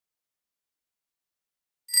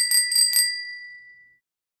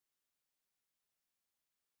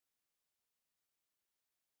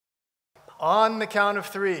On the count of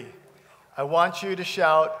 3, I want you to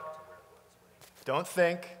shout, don't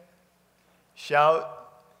think, shout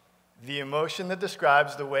the emotion that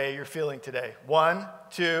describes the way you're feeling today. 1,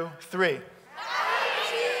 2, 3.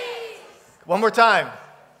 One more time.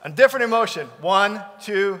 A different emotion. 1,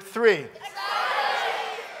 2, 3.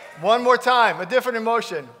 One more time. A different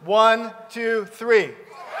emotion. 1, 2, 3.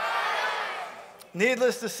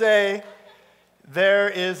 Needless to say, there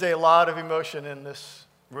is a lot of emotion in this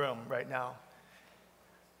room right now.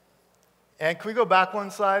 And can we go back one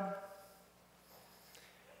slide?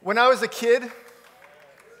 When I was a kid,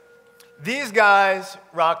 these guys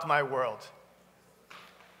rocked my world.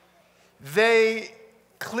 They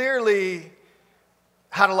clearly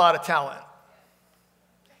had a lot of talent.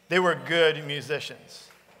 They were good musicians.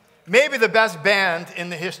 Maybe the best band in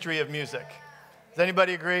the history of music. Does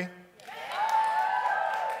anybody agree?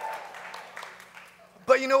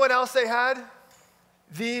 But you know what else they had?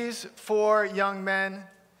 These 4 young men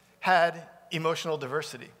had emotional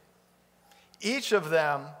diversity. Each of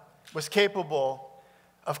them was capable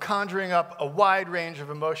of conjuring up a wide range of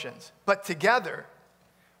emotions. But together,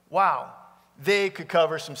 wow, they could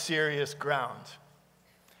cover some serious ground.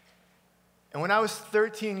 And when I was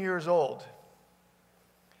 13 years old,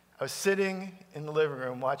 I was sitting in the living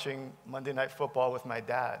room watching Monday Night Football with my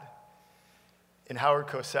dad. And Howard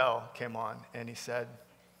Cosell came on, and he said,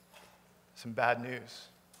 some bad news.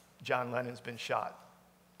 John Lennon's been shot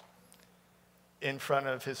in front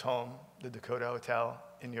of his home, the Dakota Hotel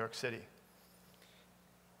in New York City.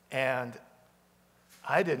 And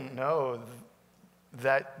I didn't know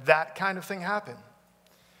that that kind of thing happened.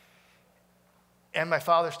 And my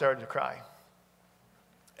father started to cry.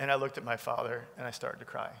 And I looked at my father, and I started to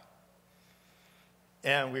cry.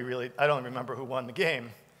 And I don't remember who won the game.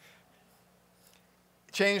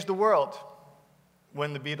 It changed the world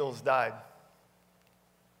when the Beatles died.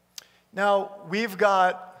 Now, we've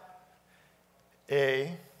got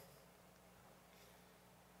a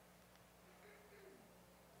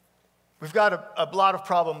lot of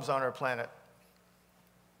problems on our planet.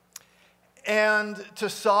 And to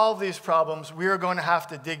solve these problems, we are going to have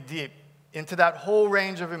to dig deep into that whole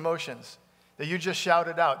range of emotions that you just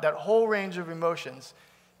shouted out, that whole range of emotions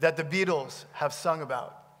that the Beatles have sung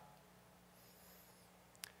about.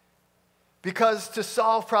 Because to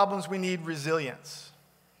solve problems, we need resilience.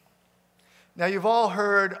 Now, you've all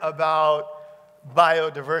heard about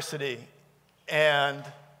biodiversity and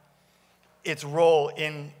its role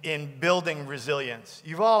in building resilience.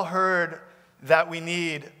 You've all heard that we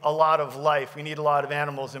need a lot of life, we need a lot of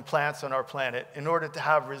animals and plants on our planet in order to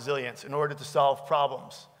have resilience, in order to solve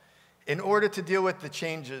problems, in order to deal with the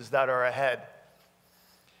changes that are ahead.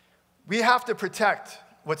 We have to protect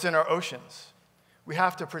what's in our oceans. We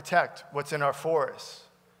have to protect what's in our forests.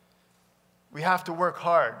 We have to work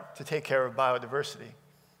hard to take care of biodiversity.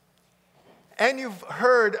 And you've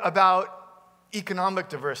heard about economic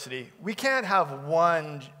diversity. We can't have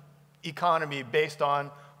one economy based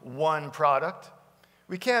on one product.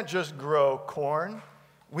 We can't just grow corn.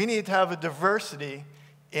 We need to have a diversity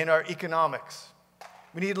in our economics.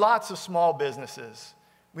 We need lots of small businesses.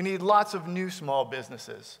 We need lots of new small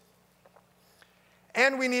businesses.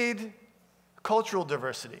 And we need cultural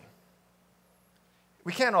diversity.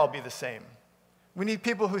 We can't all be the same. We need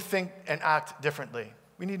people who think and act differently.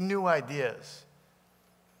 We need new ideas.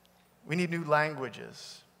 We need new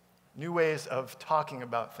languages, new ways of talking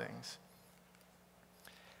about things.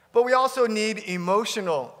 But we also need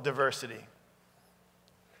emotional diversity.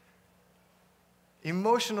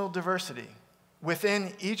 Emotional diversity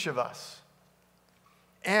within each of us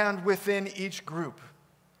and within each group,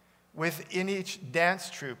 within each dance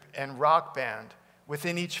troupe and rock band,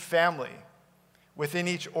 within each family, within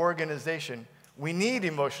each organization. We need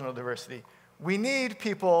emotional diversity. We need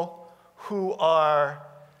people who are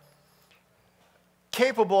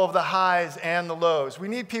capable of the highs and the lows. We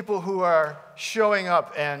need people who are showing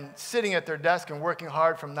up and sitting at their desk and working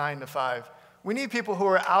hard from 9 to 5. We need people who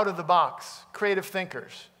are out of the box, creative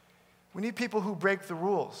thinkers. We need people who break the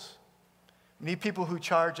rules. We need people who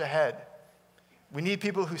charge ahead. We need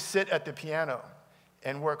people who sit at the piano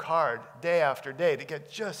and work hard day after day to get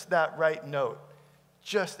just that right note,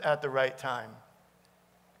 just at the right time.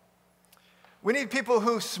 We need people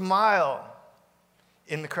who smile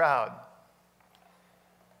in the crowd.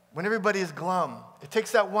 When everybody is glum, it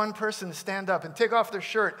takes that one person to stand up and take off their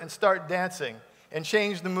shirt and start dancing and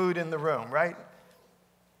change the mood in the room, right?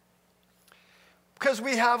 Because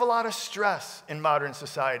we have a lot of stress in modern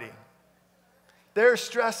society. There's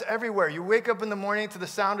stress everywhere. You wake up in the morning to the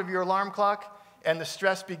sound of your alarm clock, and the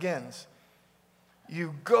stress begins.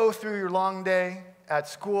 You go through your long day at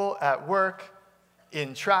school, at work,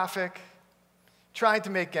 in traffic, trying to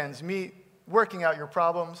make ends meet, working out your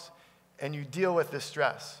problems, and you deal with this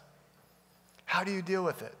stress. How do you deal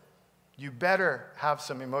with it? You better have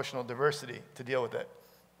some emotional diversity to deal with it.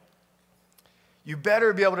 You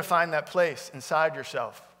better be able to find that place inside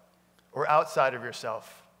yourself or outside of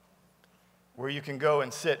yourself where you can go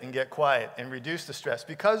and sit and get quiet and reduce the stress.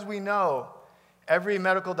 Because we know every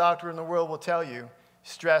medical doctor in the world will tell you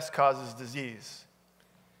stress causes disease.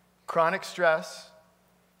 Chronic stress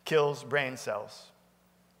kills brain cells.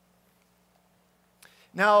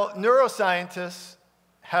 Now, neuroscientists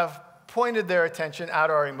have pointed their attention at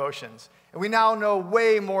our emotions, and we now know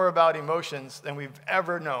way more about emotions than we've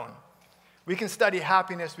ever known. We can study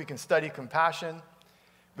happiness, we can study compassion,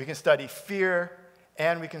 we can study fear,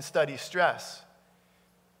 and we can study stress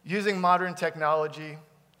using modern technology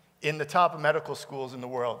in the top medical schools in the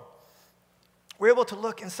world. We're able to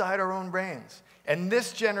look inside our own brains, and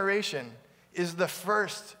this generation is the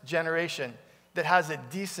first generation that has a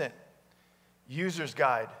decent user's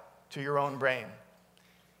guide to your own brain.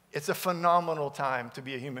 It's a phenomenal time to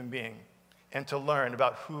be a human being and to learn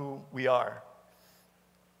about who we are.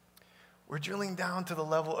 We're drilling down to the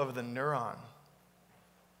level of the neuron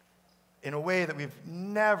in a way that we've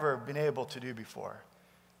never been able to do before.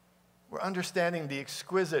 We're understanding the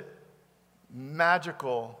exquisite,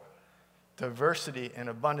 magical diversity and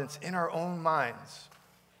abundance in our own minds.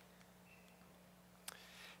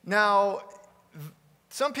 Now,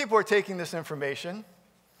 some people are taking this information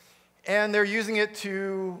and they're using it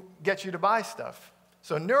to get you to buy stuff.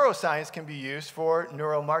 So neuroscience can be used for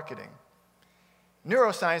neuromarketing.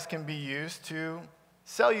 Neuroscience can be used to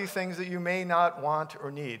sell you things that you may not want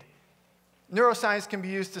or need. Neuroscience can be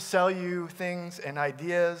used to sell you things and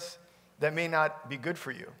ideas that may not be good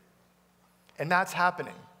for you. And that's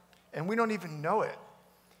happening. And we don't even know it.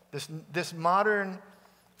 This modern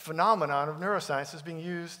phenomenon of neuroscience is being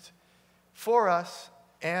used for us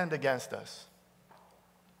and against us.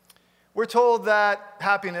 We're told that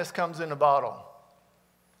happiness comes in a bottle.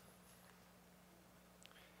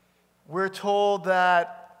 We're told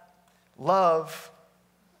that love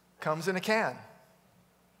comes in a can.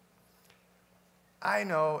 I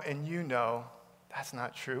know and you know that's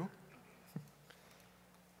not true.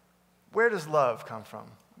 Where does love come from?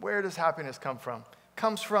 Where does happiness come from? It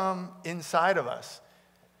comes from inside of us.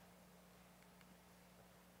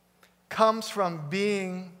 Comes from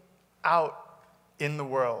being out in the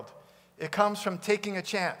world. It comes from taking a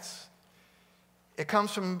chance. It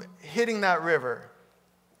comes from hitting that river,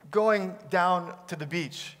 going down to the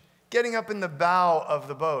beach, getting up in the bow of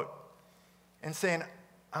the boat and saying,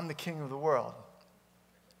 I'm the king of the world.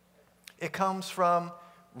 It comes from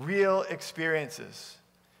real experiences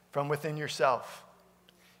from within yourself.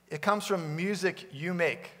 It comes from music you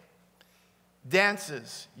make,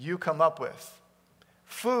 dances you come up with,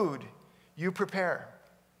 food you prepare.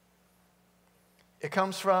 It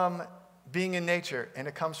comes from being in nature, and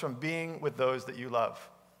it comes from being with those that you love.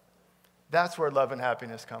 That's where love and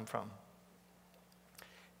happiness come from.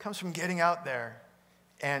 It comes from getting out there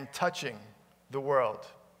and touching the world,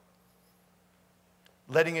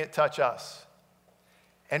 letting it touch us,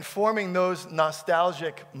 and forming those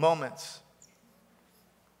nostalgic moments.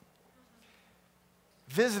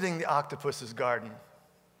 Visiting the octopus's garden,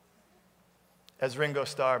 as Ringo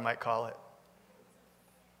Starr might call it,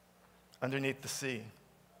 underneath the sea.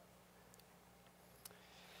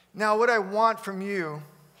 Now, what I want from you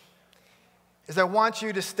is I want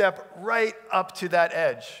you to step right up to that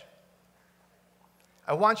edge.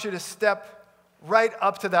 I want you to step right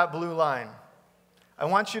up to that blue line. I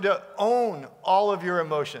want you to own all of your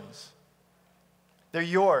emotions. They're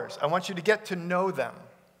yours. I want you to get to know them.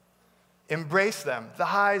 Embrace them, the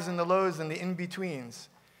highs and the lows and the in-betweens.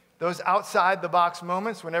 Those outside-the-box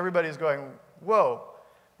moments when everybody's going, whoa,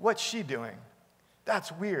 what's she doing?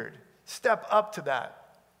 That's weird. Step up to that.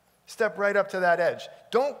 Step right up to that edge.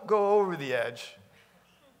 Don't go over the edge.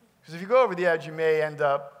 Because if you go over the edge, you may end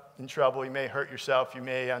up in trouble. You may hurt yourself. You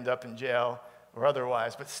may end up in jail or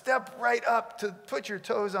otherwise. But step right up to put your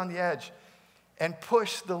toes on the edge and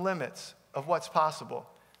push the limits of what's possible.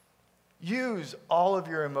 Use all of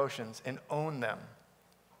your emotions and own them.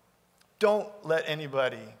 Don't let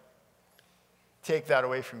anybody take that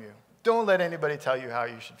away from you. Don't let anybody tell you how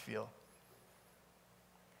you should feel.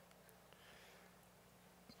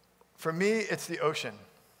 For me, it's the ocean.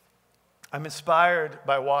 I'm inspired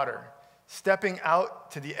by water. Stepping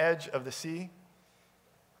out to the edge of the sea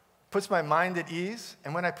puts my mind at ease.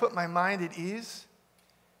 And when I put my mind at ease,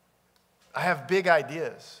 I have big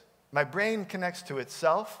ideas. My brain connects to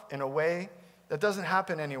itself in a way that doesn't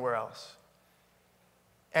happen anywhere else.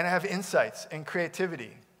 And I have insights and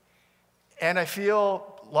creativity. And I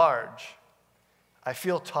feel large. I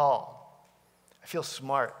feel tall. I feel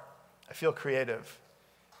smart. I feel creative.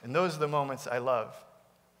 And those are the moments I love,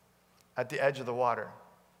 at the edge of the water.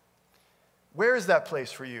 Where is that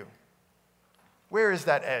place for you? Where is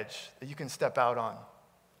that edge that you can step out on?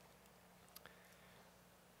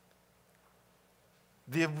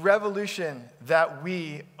 The revolution that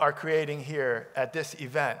we are creating here at this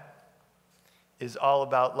event is all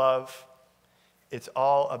about love. It's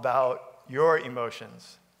all about your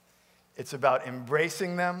emotions. It's about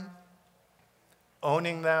embracing them,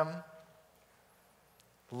 owning them,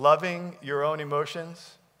 loving your own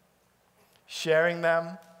emotions, sharing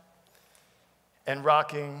them, and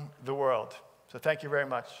rocking the world. So thank you very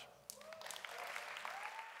much.